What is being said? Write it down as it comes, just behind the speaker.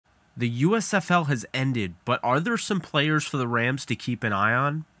The USFL has ended, but are there some players for the Rams to keep an eye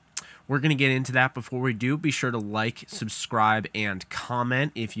on? We're going to get into that. Before we do, be sure to like, subscribe, and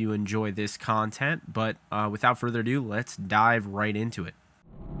comment if you enjoy this content. But without further ado, let's dive right into it.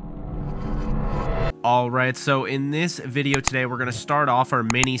 Alright, so in this video today, we're going to start off our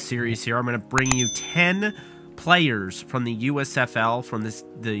mini-series here. I'm going to bring you 10 players from the USFL, from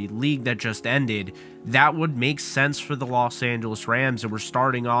the league that just ended, that would make sense for the Los Angeles Rams. And we're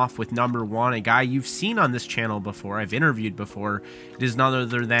starting off with number 1, a guy you've seen on this channel before, I've interviewed before. It is none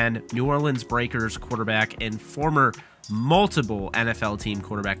other than New Orleans Breakers quarterback and former multiple NFL team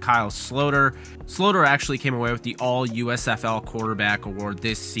quarterback Kyle Sloter. Sloter actually came away with the All USFL Quarterback Award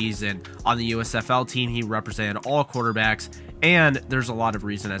this season. On the USFL team, he represented all quarterbacks, and there's a lot of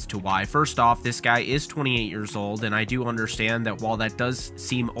reason as to why. First off, this guy is 28 years old, and I do understand that while that does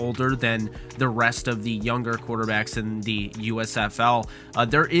seem older than the rest of the younger quarterbacks in the USFL,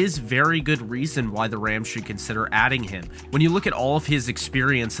 there is very good reason why the Rams should consider adding him. When you look at all of his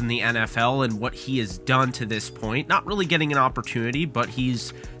experience in the NFL and what he has done to this point, not really getting an opportunity, but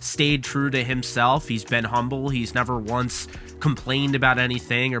he's stayed true to himself. He's been humble. He's never once complained about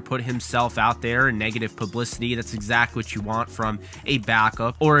anything or put himself out there in negative publicity. That's exactly what you want from a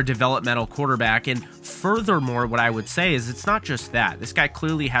backup or a developmental quarterback. And furthermore, what I would say is it's not just that. This guy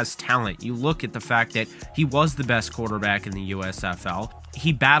clearly has talent. You look at the fact that he was the best quarterback in the USFL.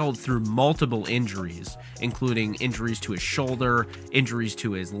 He battled through multiple injuries, including injuries to his shoulder, injuries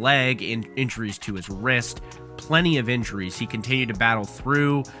to his leg, injuries to his wrist, plenty of injuries he continued to battle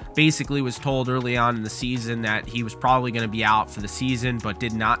through. Basically was told early on in the season that he was probably going to be out for the season, but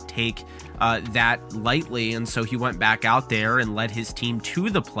did not take that lightly, and so he went back out there and led his team to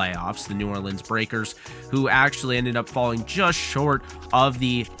the playoffs, the New Orleans Breakers, who actually ended up falling just short of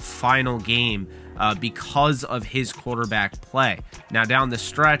the final game because of his quarterback play. Now, down the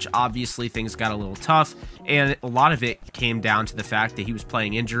stretch, obviously things got a little tough, and a lot of it came down to the fact that he was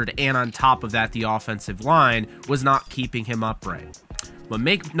playing injured, and on top of that, the offensive line was not keeping him upright. But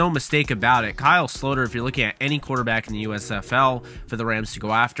make no mistake about it, Kyle Sloter, if you're looking at any quarterback in the USFL for the Rams to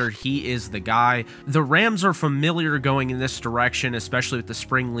go after, he is the guy. The Rams are familiar going in this direction, especially with the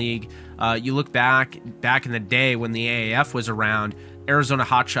Spring League. You look back in the day when the AAF was around, Arizona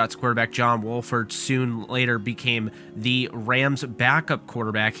Hotshots quarterback John Wolford soon later became the Rams' backup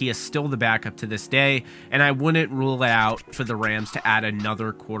quarterback. He is still the backup to this day, and I wouldn't rule it out for the Rams to add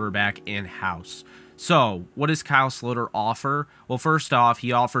another quarterback in-house. So, what does Kyle Sloter offer? Well, first off,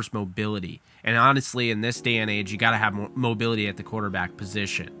 he offers mobility. And honestly, in this day and age, you got to have mobility at the quarterback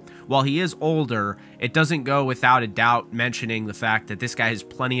position. While he is older, it doesn't go without a doubt mentioning the fact that this guy has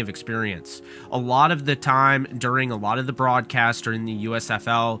plenty of experience. A lot of the time during a lot of the broadcasts during the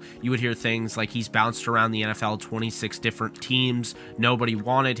USFL, you would hear things like he's bounced around the NFL 26 different teams. Nobody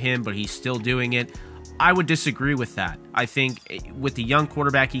wanted him, but he's still doing it. I would disagree with that. I think with the young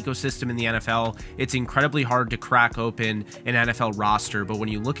quarterback ecosystem in the NFL, it's incredibly hard to crack open an NFL roster. But when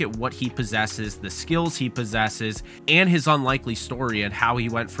you look at what he possesses, the skills he possesses, and his unlikely story and how he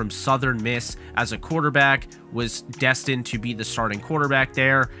went from Southern Miss as a quarterback, was destined to be the starting quarterback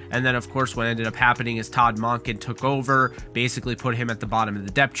there. And then, of course, what ended up happening is Todd Monken took over, basically put him at the bottom of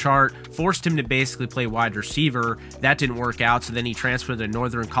the depth chart, forced him to basically play wide receiver. That didn't work out, so then he transferred to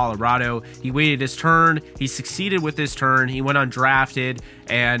Northern Colorado. He waited his turn. He succeeded with his turn. He went undrafted,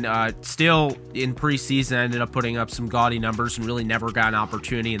 and still in preseason ended up putting up some gaudy numbers and really never got an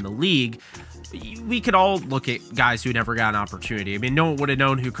opportunity in the league. We could all look at guys who never got an opportunity. I mean, no one would have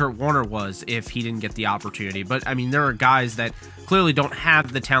known who Kurt Warner was if he didn't get the opportunity. But, I mean, there are guys that clearly don't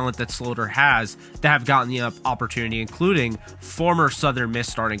have the talent that Sloter has that have gotten the opportunity, including former Southern Miss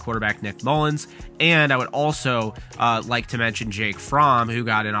starting quarterback Nick Mullins. And I would also like to mention Jake Fromm, who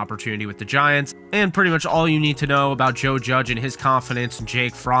got an opportunity with the Giants. And pretty much all you need to know about Joe Judge and his confidence in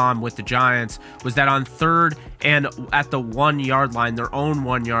Jake Fromm with the Giants was that on third and at the 1 yard line, their own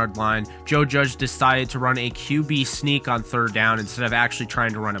 1 yard line, Joe Judge decided to run a QB sneak on third down instead of actually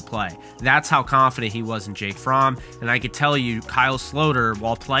trying to run a play. That's how confident he was in Jake Fromm. And I could tell you, Kyle Sloter,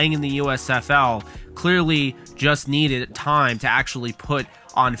 while playing in the USFL, clearly just needed time to actually put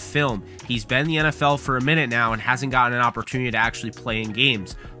on film. He's been in the NFL for a minute now and hasn't gotten an opportunity to actually play in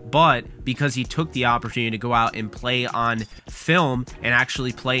games. But because he took the opportunity to go out and play on film and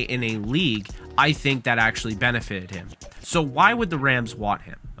actually play in a league, I think that actually benefited him. So why would the Rams want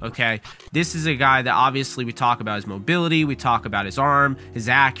him? Okay, this is a guy that obviously we talk about his mobility, we talk about his arm, his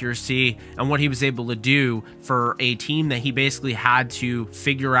accuracy, and what he was able to do for a team that he basically had to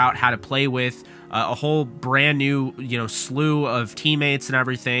figure out how to play with, a whole brand new, slew of teammates and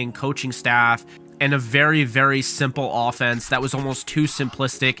everything, coaching staff. and a very, very simple offense that was almost too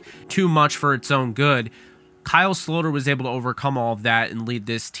simplistic, too much for its own good. Kyle Sloter was able to overcome all of that and lead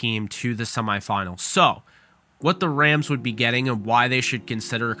this team to the semifinals. So, what the Rams would be getting and why they should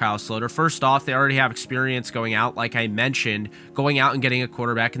consider Kyle Sloter. First off, they already have experience going out, like I mentioned, going out and getting a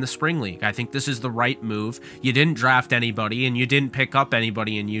quarterback in the spring league. I think this is the right move. You didn't draft anybody and you didn't pick up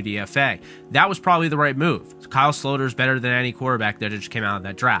anybody in UDFA. That was probably the right move. Kyle Sloter is better than any quarterback that just came out of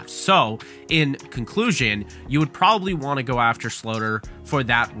that draft. So, in conclusion, you would probably want to go after Sloter for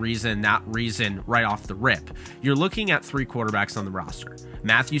that reason right off the rip. You're looking at 3 quarterbacks on the roster.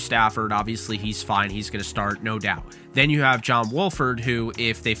 Matthew Stafford, obviously he's fine. He's going to start, no doubt. Then you have John Wolford, who,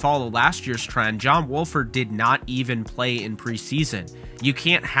 if they follow last year's trend, John Wolford did not even play in preseason. You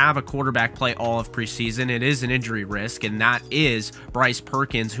can't have a quarterback play all of preseason. It is an injury risk, and that is Bryce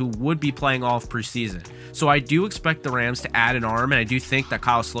Perkins, who would be playing all of preseason. So I do expect the Rams to add an arm, and I do think that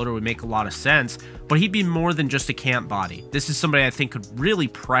Kyle Sloter would make a lot of sense, but he'd be more than just a camp body. This is somebody I think could really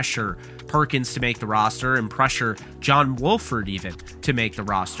pressure Perkins to make the roster and pressure John Wolford even to make the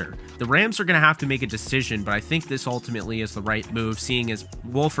roster. The Rams are going to have to make a decision, but I think this ultimately is the right move, seeing as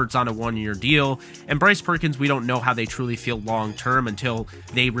Wolford's on a 1-year deal, and Bryce Perkins, we don't know how they truly feel long-term until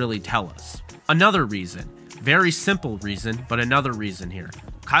they really tell us. Another reason, very simple reason, but another reason here.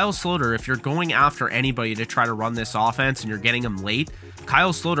 Kyle Sloter, if you're going after anybody to try to run this offense and you're getting him late,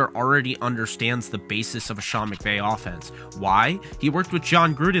 Kyle Sloter already understands the basis of a Sean McVay offense. Why? He worked with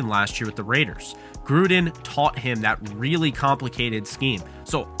John Gruden last year with the Raiders. Gruden taught him that really complicated scheme.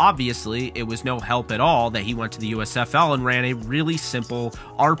 So obviously it was no help at all that he went to the USFL and ran a really simple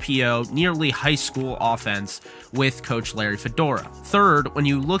RPO, nearly high school offense with Coach Larry Fedora. Third, when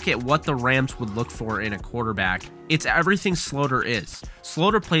you look at what the Rams would look for in a quarterback, it's everything Sloter is.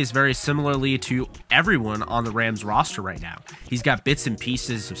 Sloter plays very similarly to everyone on the Rams roster right now. He's got bits and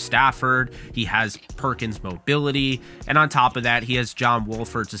pieces of Stafford, he has Perkins' mobility, and on top of that, he has John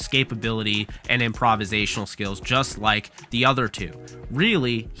Wolford's escapability and improvisational skills, just like the other two.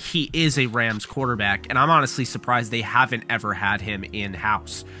 Really, he is a Rams quarterback, and I'm honestly surprised they haven't ever had him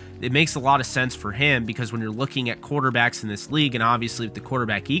in-house. It makes a lot of sense for him because when you're looking at quarterbacks in this league, and obviously with the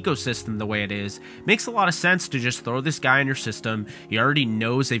quarterback ecosystem the way it is, it makes a lot of sense to just throw this guy in your system. He already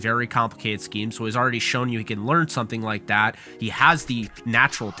knows a very complicated scheme, so he's already shown you he can learn something like that. He has the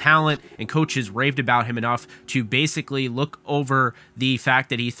natural talent, and coaches raved about him enough to basically look over the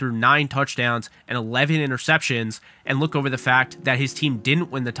fact that he threw 9 touchdowns and 11 interceptions, and look over the fact that his team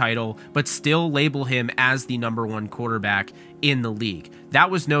didn't win the title, but still label him as the #1 quarterback in the league. That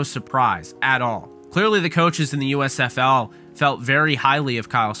was no surprise at all. Clearly the coaches in the USFL felt very highly of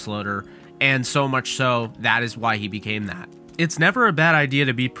Kyle Sloter, and so much so, that is why he became that. It's never a bad idea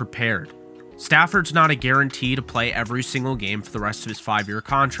to be prepared. Stafford's not a guarantee to play every single game for the rest of his 5-year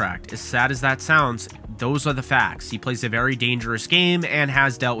contract. As sad as that sounds, those are the facts. He plays a very dangerous game and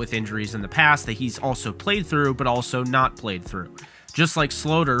has dealt with injuries in the past that he's also played through, but also not played through. Just like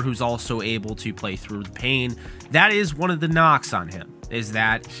Sloter, who's also able to play through the pain. That is one of the knocks on him, is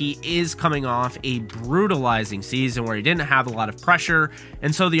that he is coming off a brutalizing season where he didn't have a lot of pressure,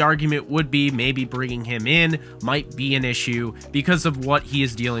 and so the argument would be maybe bringing him in might be an issue because of what he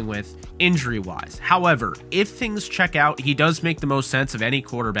is dealing with injury-wise. However, if things check out, he does make the most sense of any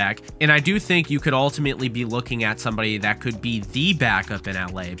quarterback, and I do think you could ultimately be looking at somebody that could be the backup in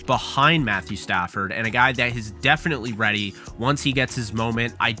LA behind Matthew Stafford, and a guy that is definitely ready once he gets his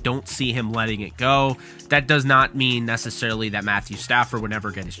moment. I don't see him letting it go. That does not mean necessarily that Matthew Stafford would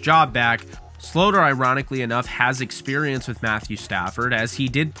never get his job back. Sloter, ironically enough, has experience with Matthew Stafford, as he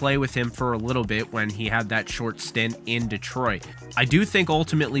did play with him for a little bit when he had that short stint in Detroit. I do think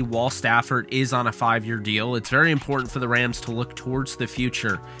ultimately, while Stafford is on a 5-year deal, it's very important for the Rams to look towards the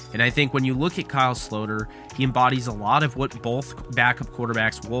future. And I think when you look at Kyle Sloter, he embodies a lot of what both backup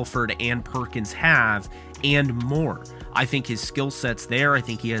quarterbacks, Wolford and Perkins, have, and more. I think his skill set's there. I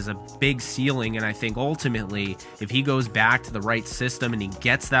think he has a big ceiling, and I think ultimately, if he goes back to the right system and he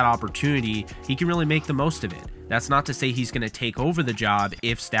gets that opportunity, he can really make the most of it. That's not to say he's going to take over the job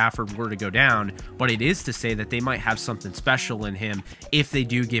if Stafford were to go down, but it is to say that they might have something special in him if they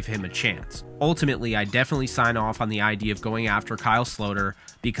do give him a chance. Ultimately, I definitely sign off on the idea of going after Kyle Sloter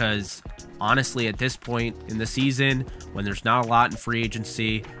because honestly, at this point in the season, when there's not a lot in free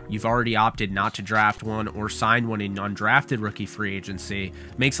agency, you've already opted not to draft one or sign one in undrafted rookie free agency.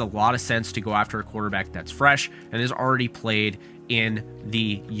 Makes a lot of sense to go after a quarterback that's fresh and has already played in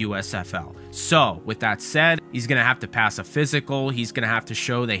the USFL. So with that said, he's going to have to pass a physical. He's going to have to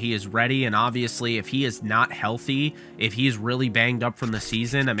show that he is ready. And obviously, if he is not healthy, if he is really banged up from the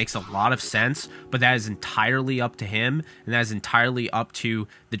season, that makes a lot of sense. But that is entirely up to him, and that is entirely up to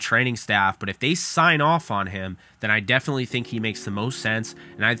the training staff. But if they sign off on him, then I definitely think he makes the most sense.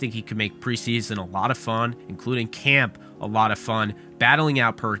 And I think he could make preseason a lot of fun, including camp a lot of fun, battling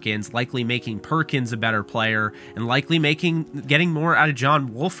out Perkins, likely making Perkins a better player, and likely getting more out of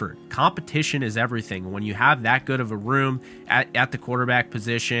John Wolford. Competition is everything. When you have that good of a room at the quarterback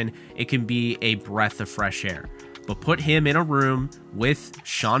position, it can be a breath of fresh air. But put him in a room with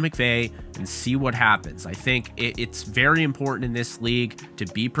Sean McVay and see what happens. I think it's very important in this league to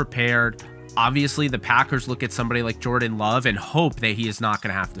be prepared. Obviously, the Packers look at somebody like Jordan Love and hope that he is not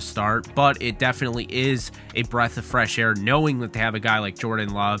going to have to start, but it definitely is a breath of fresh air knowing that they have a guy like Jordan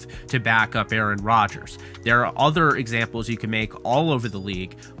Love to back up Aaron Rodgers. There are other examples you can make all over the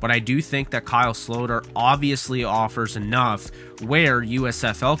league, but I do think that Kyle Sloter obviously offers enough where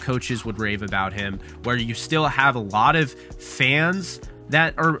USFL coaches would rave about him, where you still have a lot of fans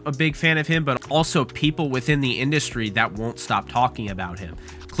that are a big fan of him, but also people within the industry that won't stop talking about him.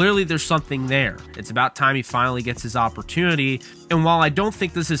 Clearly, there's something there. It's about time he finally gets his opportunity. And while I don't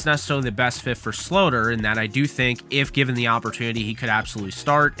think this is necessarily the best fit for Sloter, in that I do think if given the opportunity, he could absolutely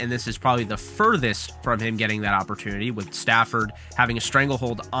start. And this is probably the furthest from him getting that opportunity, with Stafford having a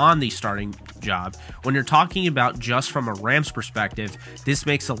stranglehold on the starting job. When you're talking about just from a Rams perspective, this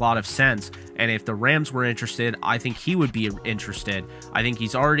makes a lot of sense. And if the Rams were interested, I think he would be interested. I think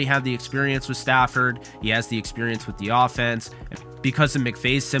he's already had the experience with Stafford. He has the experience with the offense. Because of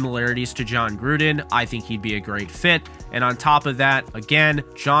McVay's similarities to John Gruden, I think he'd be a great fit. And on top of that, again,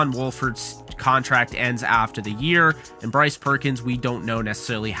 John Wolford's contract ends after the year, and Bryce Perkins, we don't know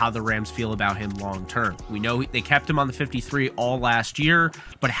necessarily how the Rams feel about him long term. We know they kept him on the 53 all last year,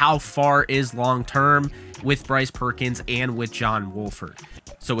 but how far is long term with Bryce Perkins and with John Wolford?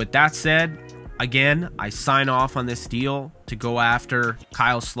 So with that said, again, I sign off on this deal to go after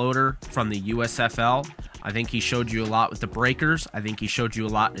Kyle Sloter from the USFL. I think he showed you a lot with the Breakers. I think he showed you a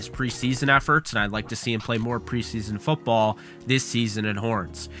lot in his preseason efforts, and I'd like to see him play more preseason football this season in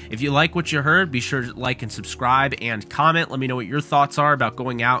Horns. If you like what you heard, be sure to like and subscribe and comment. Let me know what your thoughts are about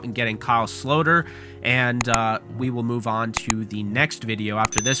going out and getting Kyle Sloter, and we will move on to the next video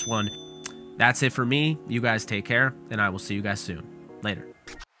after this one. That's it for me. You guys take care, and I will see you guys soon. Later.